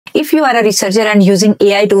if you are a researcher and using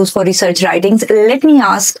AI tools for research writings, let me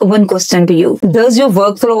ask one question to you. Does your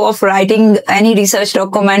workflow of writing any research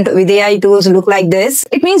document with AI tools look like this?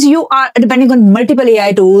 It means you are depending on multiple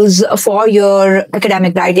AI tools for your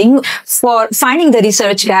academic writing, for finding the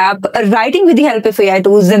research gap, writing with the help of AI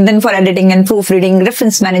tools, and then for editing and proofreading,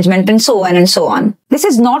 reference management, and so on and so on. This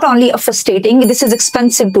is not only frustrating, this is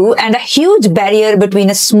expensive too, and a huge barrier between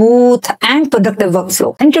a smooth and productive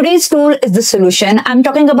workflow. And today's tool is the solution. I'm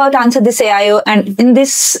talking about Answer This AIO, and in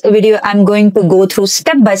this video, I'm going to go through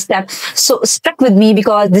step by step. So stick with me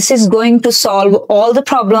because this is going to solve all the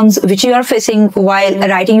problems which you are facing while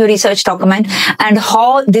writing your research document and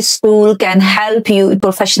how this tool can help you with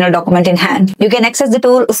professional document in hand. You can access the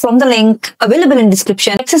tool from the link available in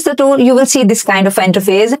description. Access the tool, you will see this kind of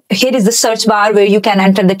interface. Here is the search bar where you can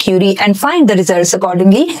enter the query and find the results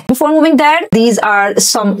accordingly. Before moving there, these are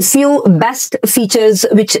some few best features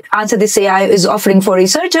which Answer This AI is offering for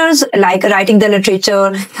researchers, like writing the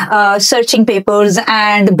literature, searching papers,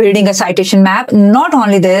 and building a citation map. Not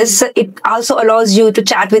only this, it also allows you to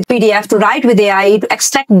chat with PDF, to write with AI, to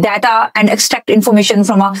extract data and extract information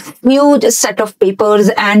from a huge set of papers,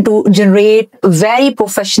 and to generate very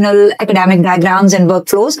professional academic diagrams and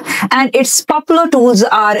workflows. And its popular tools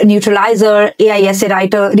are Neutralizer, AI Essay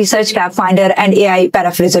Writer, Research Gap Finder, and AI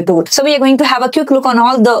Paraphraser tool. So we are going to have a quick look on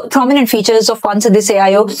all the prominent features of Answer This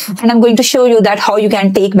AIO, and I'm going to show you that how you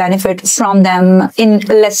can take benefit from them in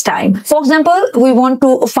less time. For example, we want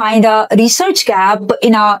to find a research gap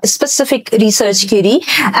in a specific research query,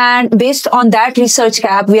 and based on that research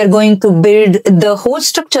gap, we are going to build the whole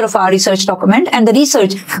structure of our research document and the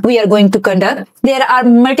research we are going to conduct. There are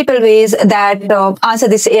multiple ways that Answer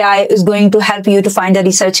This AI is going to help you to find a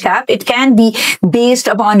research gap. It can be based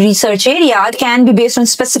upon research area, it can be based on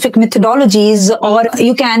specific methodologies, or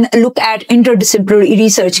you can look at interdisciplinary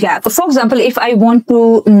research gap. For example, if I want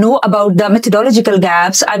to know about the methodological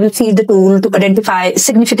gaps, I will feed the tool to identify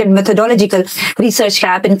significant methodological research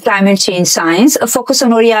gap in climate change science, focus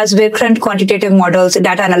on areas where current quantitative models,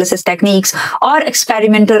 data analysis techniques, or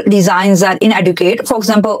experimental designs are inadequate. For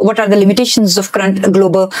example, what are the limitations of current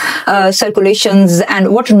global circulations,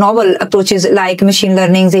 and what novel approaches like machine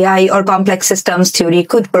learning, AI, or complex systems theory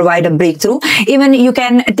could provide a breakthrough. Even you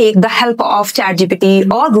can take the help of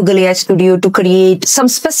ChatGPT or Google AI Studio to create some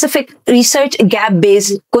specific research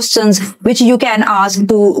gap-based questions which you can ask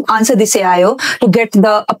to Answer This AIO to get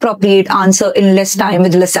the appropriate answer in less time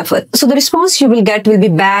with less effort. So the response you will get will be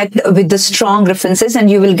backed with the strong references, and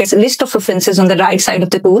you will get a list of references on the right side of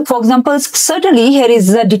the tool. For example, certainly here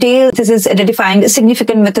is a detail. This is identifying a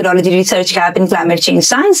significant methodology research gap in climate change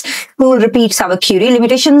science. Tool repeats our query,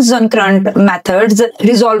 limitations on current methods,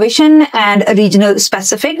 resolution and regional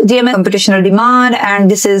specific, GMS computational demand,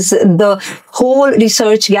 and this is the whole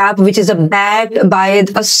research gap which is backed by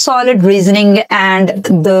a solid reasoning and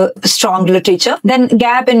the strong literature. Then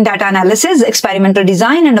gap in data analysis, experimental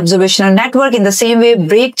design, and observational network. In the same way,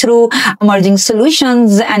 breakthrough emerging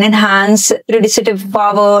solutions and enhance predictive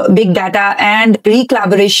power, big data, and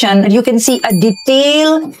recollaboration. You can see a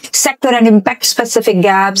detailed sector and impact specific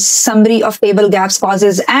gaps, summary of table gaps,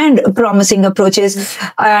 causes, and promising approaches.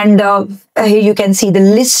 And here you can see the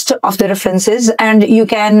list of the references, and you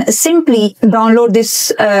can simply download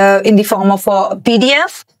this in the form of a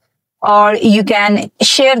PDF, or you can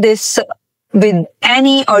share this with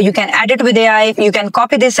any, or you can add it with AI. You can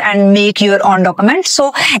copy this and make your own document.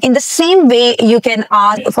 So in the same way, you can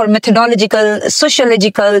ask for methodological,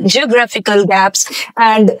 sociological, geographical gaps,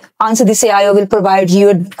 and Answer This AI will provide you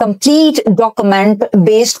a complete document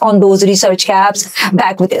based on those research gaps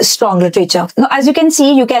backed with strong literature. Now, as you can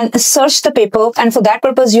see, you can search the paper, and for that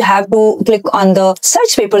purpose, you have to click on the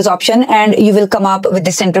search papers option, and you will come up with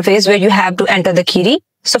this interface where you have to enter the query.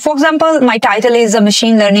 So for example, my title is a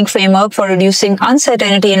machine learning framework for reducing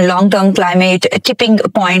uncertainty in long-term climate tipping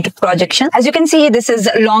point projection. As you can see, this is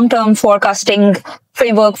long-term forecasting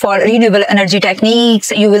framework for renewable energy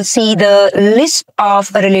techniques. You will see the list of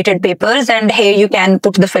related papers, and here you can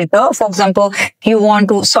put the filter. For example, you want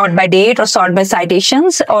to sort by date or sort by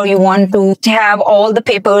citations, or you want to have all the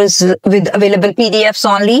papers with available PDFs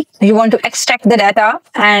only. You want to extract the data,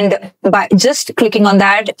 and by just clicking on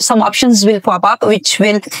that, some options will pop up which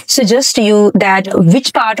will suggest to you that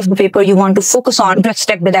which part of the paper you want to focus on to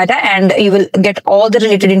extract the data, and you will get all the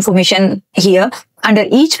related information here under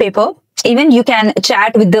each paper. Even you can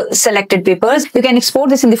chat with the selected papers. You can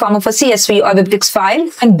export this in the form of a CSV or WebText file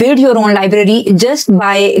and build your own library just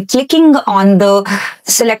by clicking on the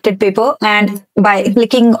selected paper and by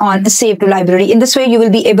clicking on Save to Library. In this way, you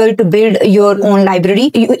will be able to build your own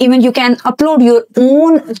library. You can upload your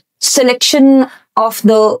own selection of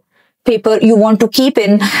the paper you want to keep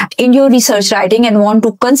in your research writing and want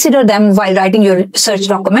to consider them while writing your research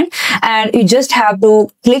document. And you just have to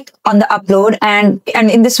click on the upload, and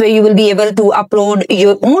in this way you will be able to upload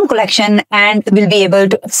your own collection and will be able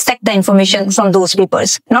to extract the information from those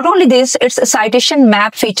papers. Not only this, its a citation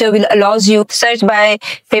map feature will allows you to search by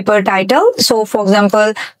paper title. So for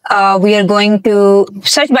example, we are going to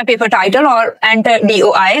search by paper title or enter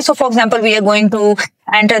DOI. So for example, we are going to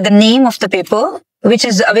enter the name of the paper which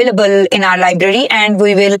is available in our library, and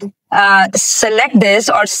we will select this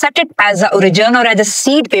or set it as a origin or as a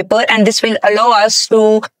seed paper, and this will allow us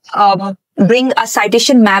to bring a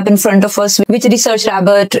citation map in front of us, which Research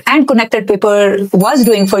Rabbit and Connected Paper was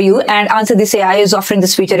doing for you, and Answer This AI is offering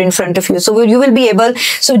this feature in front of you. So you will be able,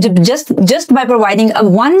 so just by providing a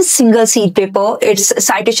one single seed paper, its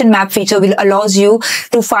citation map feature will allows you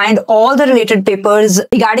to find all the related papers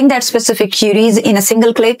regarding that specific queries in a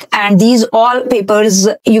single click, and these all papers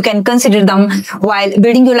you can consider them while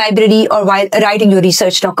building your library or while writing your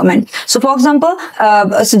research document. So for example,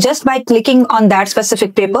 so just by clicking on that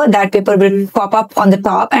specific paper, that paper will pop up on the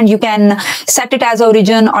top, and you can set it as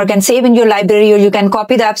origin or can save in your library, or you can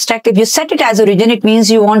copy the abstract. If you set it as origin, it means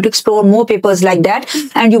you want to explore more papers like that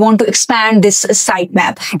and you want to expand this site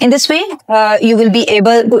map. In this way, you will be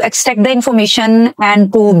able to extract the information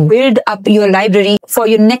and to build up your library for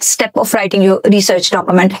your next step of writing your research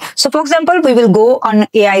document. So for example, we will go on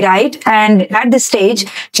AI Write, and at this stage,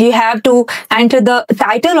 you have to enter the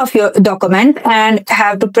title of your document and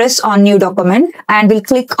have to press on new document, and we'll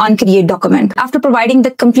click on create document. After providing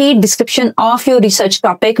the complete description of your research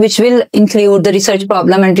topic, which will include the research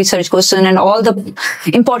problem and research question and all the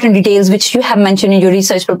important details which you have mentioned in your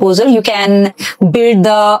research proposal, you can build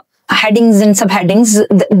the headings and subheadings,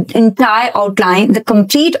 the entire outline, the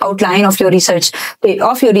complete outline of your research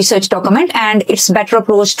document. And it's better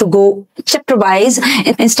approach to go chapter wise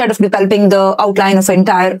instead of developing the outline of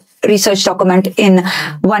entire research document in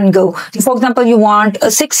one go. For example, you want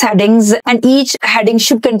 6 headings, and each heading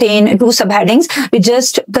should contain 2 subheadings. With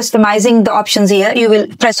just customizing the options here, you will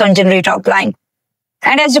press on generate outline.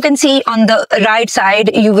 And as you can see on the right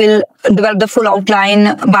side, you will develop the full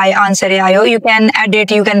outline by Answer AI. You can edit,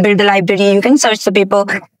 you can build the library, you can search the paper.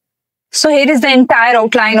 So here is the entire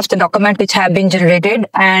outline of the document which have been generated.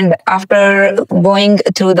 And after going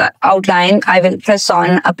through the outline, I will press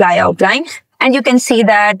on apply outline. And you can see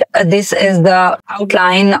that this is the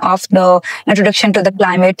outline of the introduction to the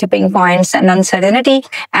climate, tipping points, and uncertainty.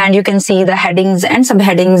 And you can see the headings and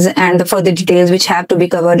subheadings and the further details which have to be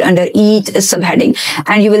covered under each subheading.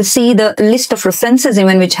 And you will see the list of references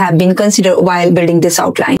even which have been considered while building this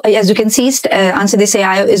outline. As you can see, Answer This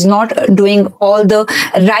AI is not doing all the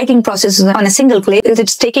writing processes on a single click.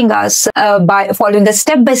 It's taking us by following a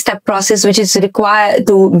step-by-step process which is required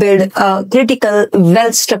to build a critical,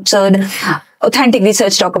 well-structured, authentic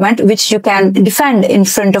research document which you can defend in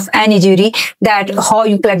front of any jury, that how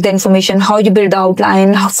you collect the information, how you build the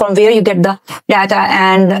outline, from where you get the data,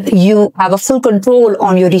 and you have a full control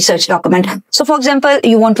on your research document. So for example,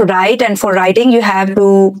 you want to write, and for writing you have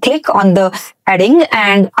to click on the heading,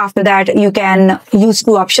 and after that you can use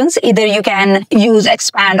 2 options. Either you can use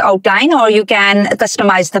expand outline or you can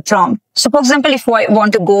customize the prompt. So for example, if I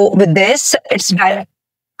want to go with this,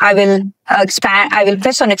 I will expand, I will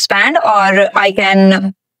press on expand, or I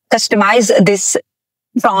can customize this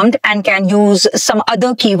prompt and can use some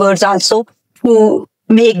other keywords also to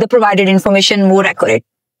make the provided information more accurate.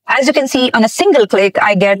 As you can see, on a single click,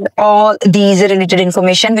 I get all these related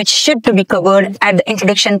information which should be covered at the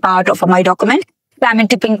introduction part of my document. Climate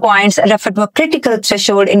tipping points refer to a critical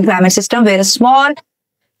threshold in climate system where a small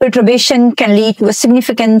perturbation can lead to a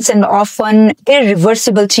significant and often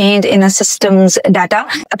irreversible change in a system's data.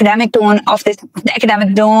 Academic tone of this, the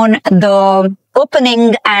academic tone, the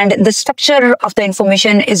opening and the structure of the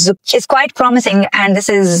information is quite promising, and this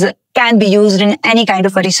can be used in any kind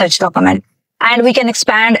of a research document. And we can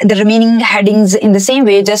expand the remaining headings in the same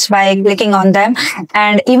way just by clicking on them.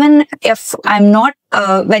 And even if I'm not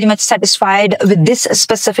very much satisfied with this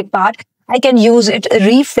specific part, I can use it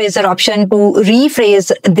rephraser option to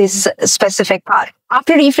rephrase this specific part.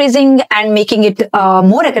 After rephrasing and making it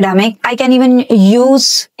more academic, I can even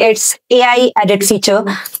use its AI edit feature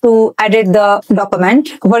to edit the document,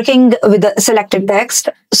 working with the selected text.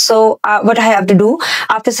 So what I have to do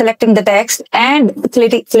after selecting the text and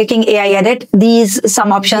clicking AI edit,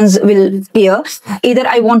 some options will appear. Either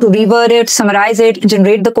I want to reword it, summarize it,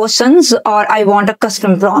 generate the questions, or I want a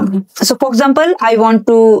custom prompt. So for example, I want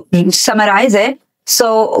to summarize it.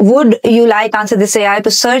 So would you like Answer This AI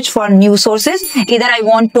to search for new sources? Either I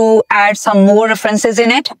want to add some more references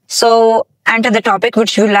in it. So enter the topic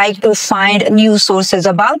which you like to find news sources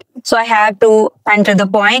about. So I have to enter the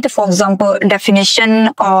point, for example, definition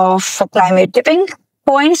of climate tipping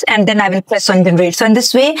points, and then I will press on generate. So in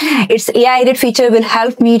this way, its AI edit feature will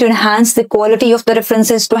help me to enhance the quality of the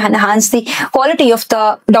references, to enhance the quality of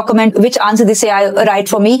the document which answer this AI write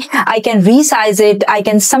for me. I can resize it, I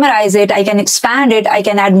can summarize it, I can expand it, I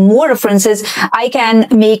can add more references, I can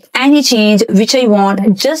make any change which I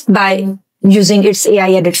want just by using its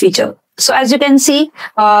AI edit feature. So as you can see,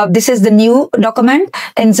 this is the new document,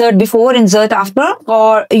 insert before, insert after,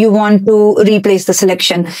 or you want to replace the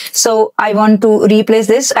selection. So I want to replace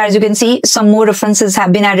this. As you can see, some more references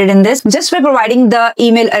have been added in this. Just by providing the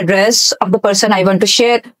email address of the person I want to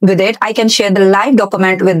share with it, I can share the live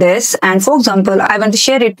document with this. And for example, I want to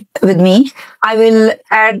share it with me. I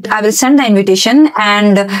will send the invitation,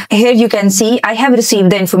 and here you can see I have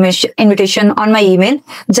received the invitation on my email.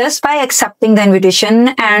 Just by accepting the invitation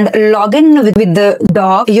and log in with the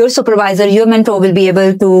doc, your supervisor, your mentor will be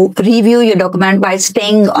able to review your document while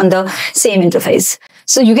staying on the same interface.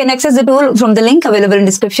 So you can access the tool from the link available in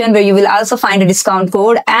description, where you will also find a discount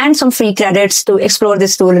code and some free credits to explore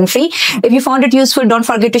this tool in free. If you found it useful, don't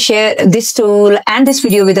forget to share this tool and this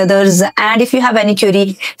video with others. And if you have any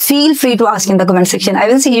query, feel free to ask in the comment section. I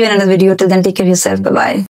will see you in another video. Till then, take care of yourself. Bye-bye.